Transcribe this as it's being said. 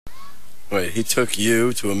Wait, he took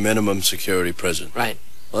you to a minimum security prison? Right.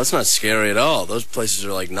 Well, that's not scary at all. Those places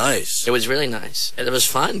are, like, nice. It was really nice. It was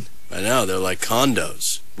fun. I know. They're like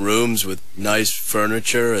condos. Rooms with nice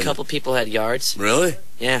furniture and... A couple people had yards. Really?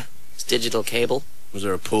 Yeah. It's digital cable. Was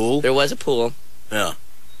there a pool? There was a pool. Yeah.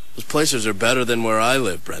 Those places are better than where I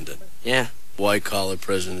live, Brendan. Yeah. White-collar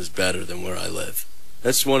prison is better than where I live.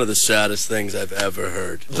 That's one of the saddest things I've ever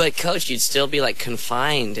heard. But, Coach, you'd still be, like,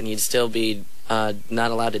 confined, and you'd still be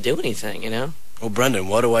not allowed to do anything, you know? Well, Brendan,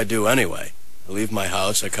 what do I do anyway? I leave my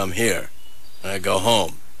house, I come here, and I go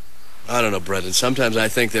home. I don't know, Brendan. Sometimes I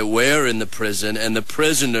think that we're in the prison, and the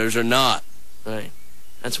prisoners are not. Right.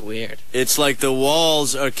 That's weird. It's like the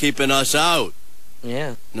walls are keeping us out.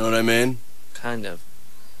 Yeah. Know what I mean? Kind of.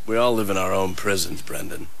 We all live in our own prisons,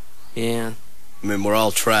 Brendan. Yeah. I mean, we're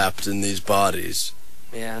all trapped in these bodies.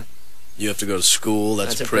 Yeah. You have to go to school,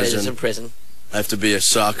 that's a prison. It's a prison. I have to be a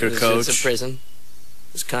soccer coach. It's a prison.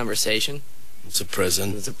 It's conversation. It's a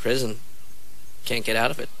prison. It's a prison. Can't get out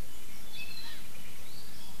of it.